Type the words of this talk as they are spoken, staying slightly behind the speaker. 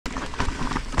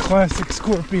classic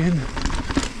scorpion.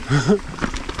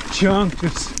 Chunk.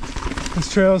 This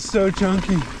trail is so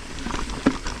chunky.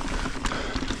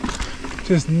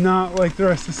 Just not like the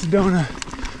rest of Sedona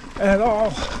at all.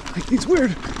 Like these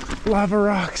weird lava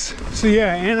rocks. So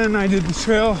yeah, Anna and I did the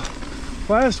trail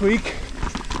last week,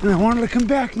 and I wanted to come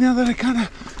back now that I kind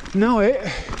of know it.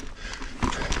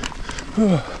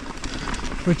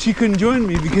 But she couldn't join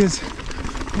me because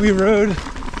we rode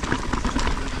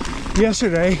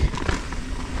yesterday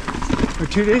or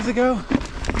 2 days ago.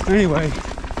 Anyway,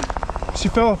 she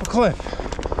fell off a cliff.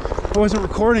 I wasn't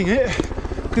recording it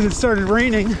because it started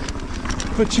raining,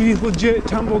 but she legit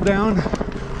tumbled down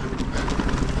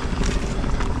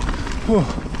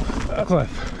a cliff.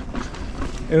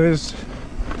 It was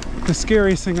the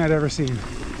scariest thing I'd ever seen.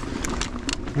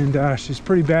 And she's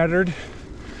pretty battered,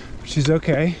 but she's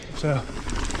okay. So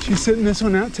she's sitting this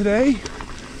one out today.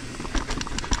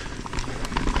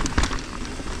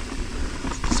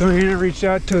 So Anna reached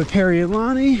out to Perry and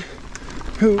Lonnie,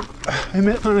 who I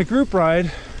met on a group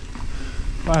ride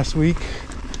last week,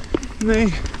 and they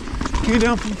came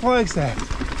down from Flagstaff,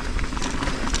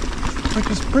 which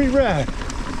is pretty rad.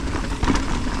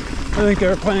 I think they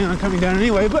were planning on coming down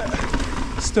anyway, but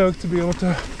stoked to be able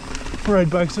to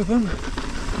ride bikes with them.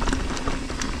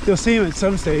 You'll see him at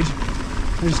some stage.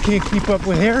 I just can't keep up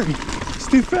with Harry. It's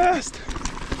too fast.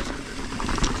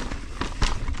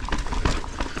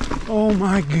 Oh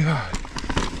my God.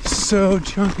 So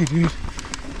chunky, dude.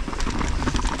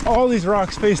 All these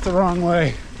rocks face the wrong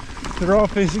way. They're all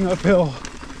facing uphill.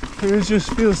 And it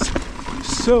just feels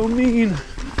so mean.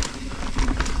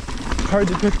 Hard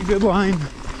to pick a good line.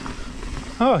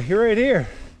 Oh, you're right here.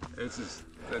 That's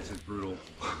just brutal.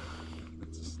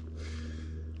 It's just,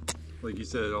 like you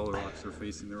said, all the rocks are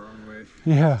facing the wrong way.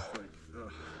 Yeah.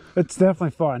 It's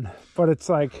definitely fun, but it's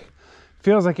like,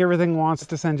 feels like everything wants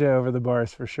to send you over the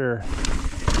bars for sure.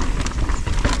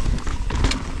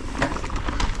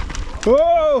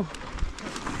 Whoa!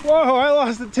 Whoa, I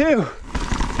lost it too.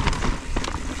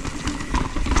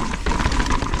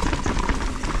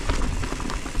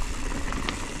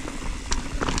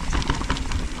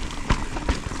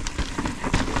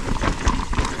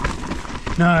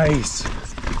 Nice.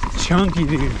 Chunky,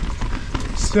 dude.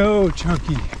 So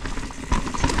chunky.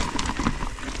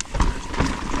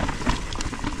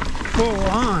 Full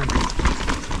on.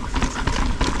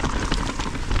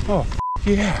 Oh,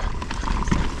 yeah.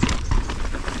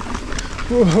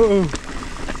 Whoa.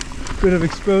 Bit of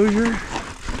exposure.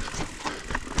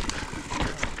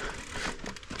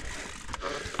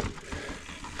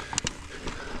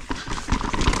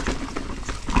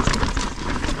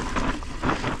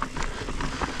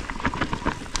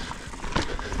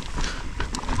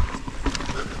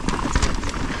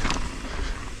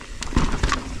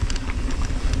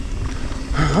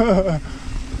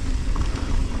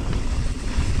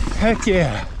 Heck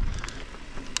yeah.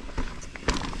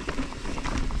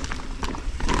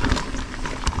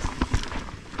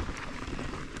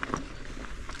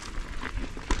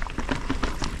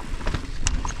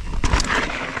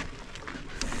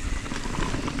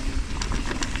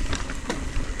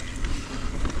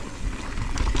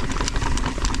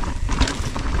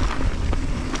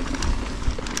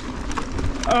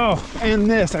 Oh, and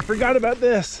this. I forgot about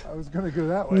this. I was going to go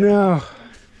that way. No.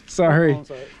 Sorry. Oh,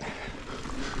 sorry.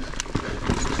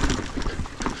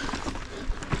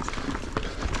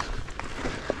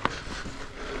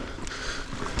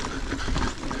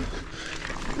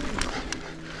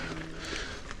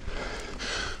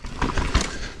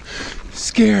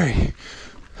 Scary.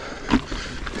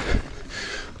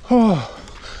 Oh,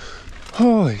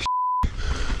 holy sh**.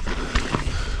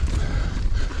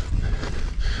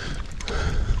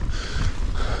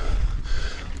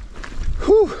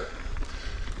 Whew.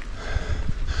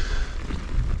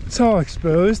 It's all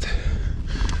exposed.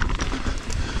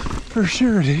 For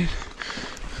sure, dude.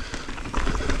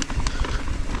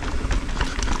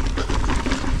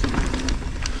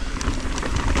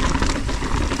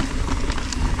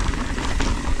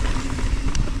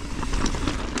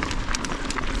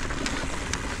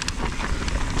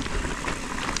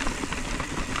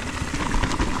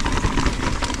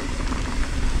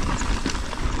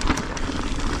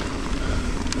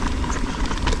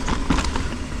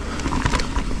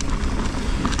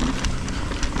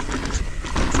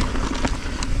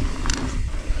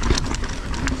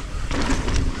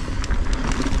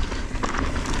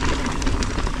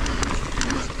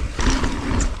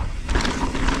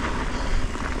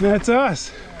 That's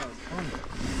us.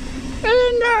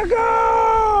 Indigo!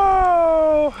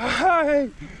 Hi.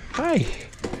 Hi.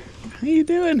 How you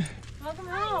doing? Welcome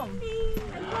home.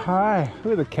 Hi.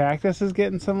 Ooh, the cactus is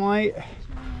getting some light.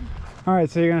 All right,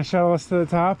 so you're gonna shuttle us to the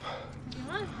top?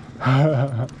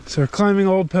 So we're climbing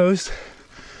Old Post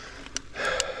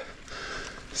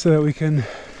so that we can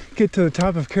get to the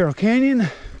top of Carroll Canyon,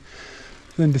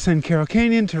 then descend Carroll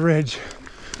Canyon to Ridge.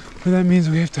 But that means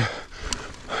we have to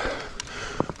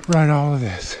ride all of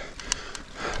this.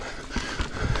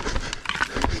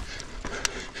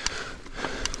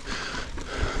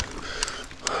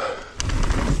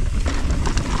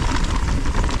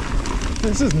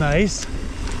 This is nice.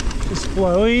 Just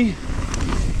flowy.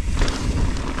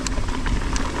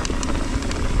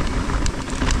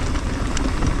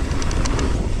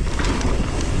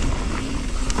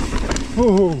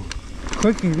 Oh,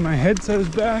 clicking, my headset is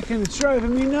back and it's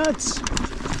driving me nuts.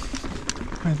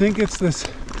 I think it's this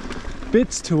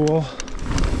BITS tool.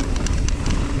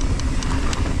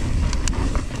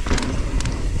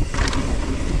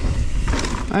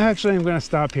 I actually am going to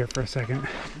stop here for a second.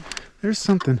 There's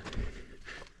something.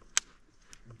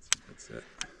 That's it.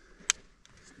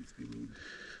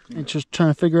 And just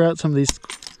trying to figure out some of these.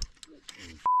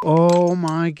 Oh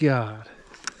my God.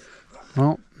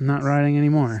 Well, I'm not riding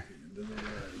anymore.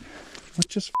 What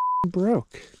just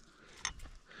broke?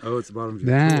 Oh, it's the bottom of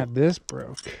your tool. This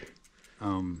broke.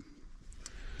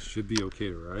 Should be okay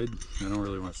to ride. I don't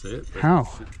really want to say it. But How?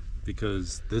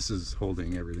 Because this is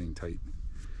holding everything tight.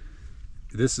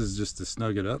 This is just to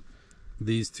snug it up.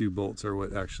 These two bolts are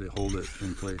what actually hold it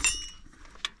in place.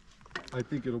 I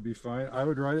think it'll be fine. I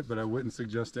would ride it, but I wouldn't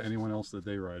suggest to anyone else that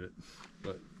they ride it.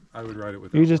 But I would ride it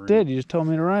without. You just did. You just told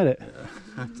me to ride it.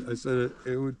 Yeah. I said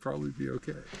it would probably be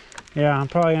okay. Yeah, I'm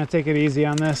probably going to take it easy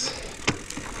on this.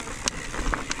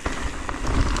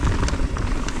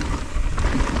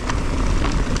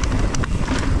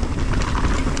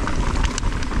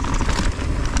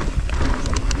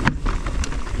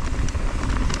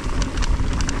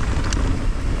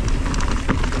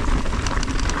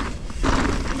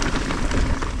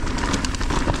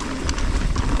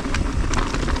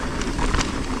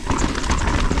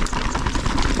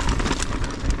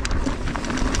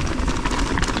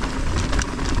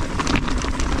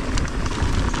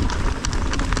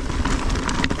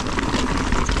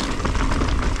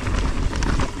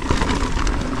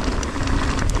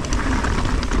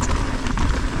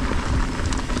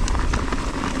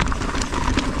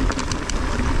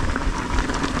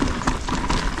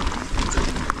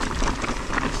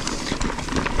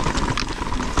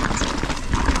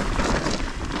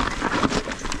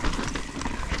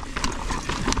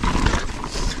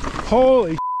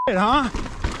 Holy shit, huh?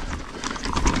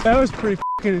 That was pretty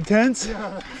fucking intense.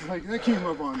 Yeah, like that came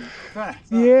up on me fast.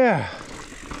 Huh? Yeah.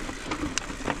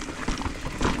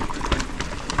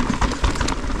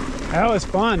 That was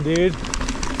fun, dude.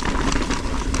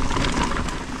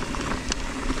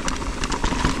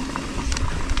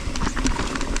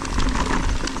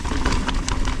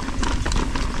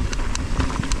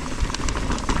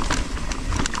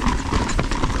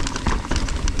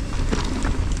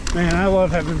 Man, I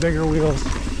love having bigger wheels.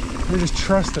 I just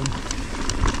trust them.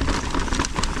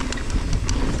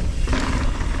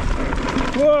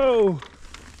 Whoa!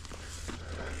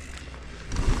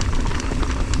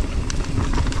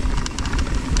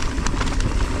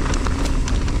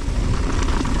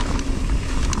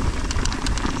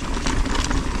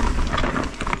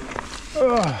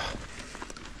 Oh,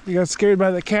 I got scared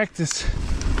by the cactus.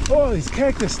 Oh, these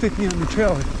cactus stick me on the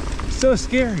trail. It's so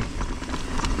scary.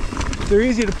 They're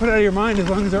easy to put out of your mind as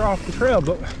long as they're off the trail,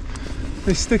 but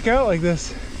they stick out like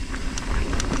this.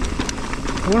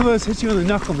 One of those hits you in the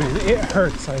knuckle, man. It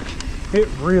hurts, like, it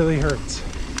really hurts.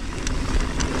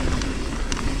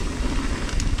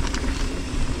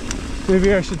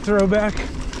 Maybe I should throw back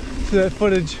to that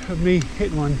footage of me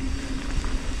hitting one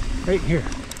right here.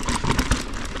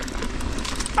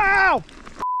 Ow!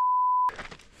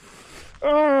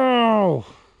 Oh!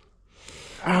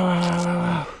 Ow, ow, ow,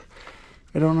 ow.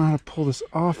 I don't know how to pull this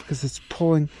off because it's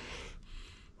pulling.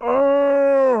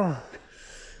 Oh!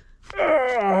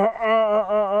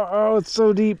 Oh, it's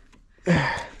so deep.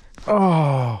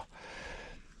 Oh.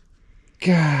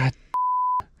 God.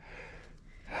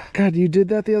 God, you did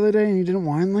that the other day and you didn't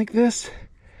whine like this?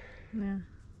 Yeah.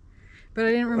 But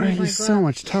I didn't remove my glove. He's so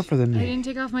much tougher than me. I didn't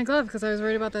take off my glove because I was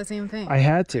worried about that same thing. I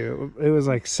had to. It was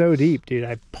like so deep, dude.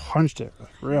 I punched it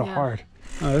real hard.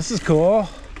 Oh, this is cool.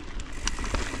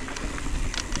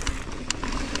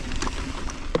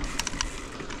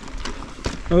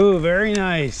 Oh, very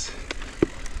nice.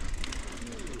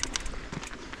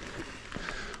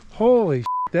 Holy shit,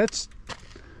 that's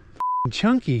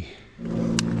chunky.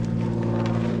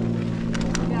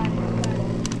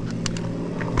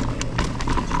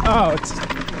 Oh, it's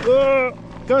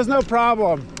goes no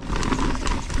problem.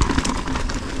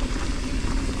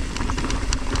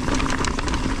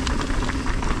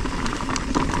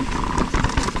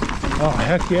 Oh,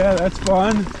 heck yeah, that's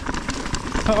fun.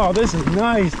 Oh, this is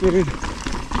nice, dude.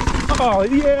 Oh,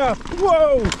 yeah.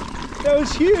 Whoa, that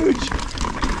was huge.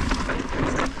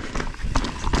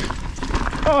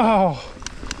 Oh,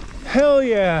 hell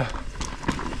yeah.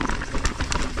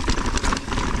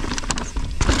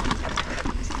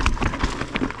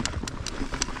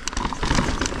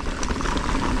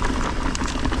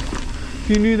 If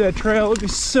you knew that trail, it would be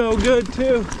so good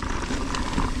too.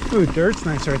 Ooh, dirt's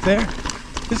nice right there.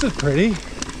 This is pretty.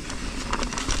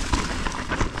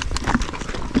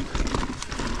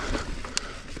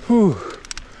 Whew.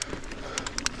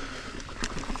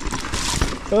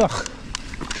 Ugh,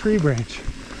 tree branch.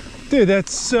 Dude,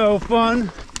 that's so fun.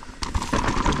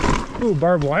 Ooh,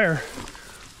 barbed wire.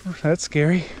 That's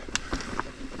scary.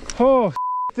 Oh,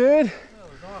 dude. That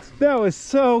was awesome. That was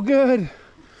so good.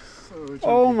 So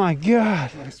Oh my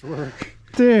God. nice work.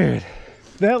 Dude,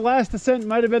 that last descent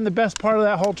might have been the best part of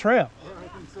that whole trail. Yeah, I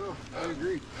think so. I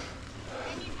agree.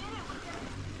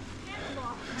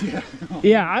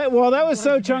 Yeah, well, that was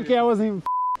so chunky I wasn't even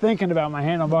thinking about my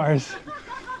handlebars.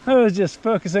 I was just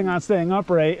focusing on staying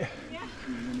upright.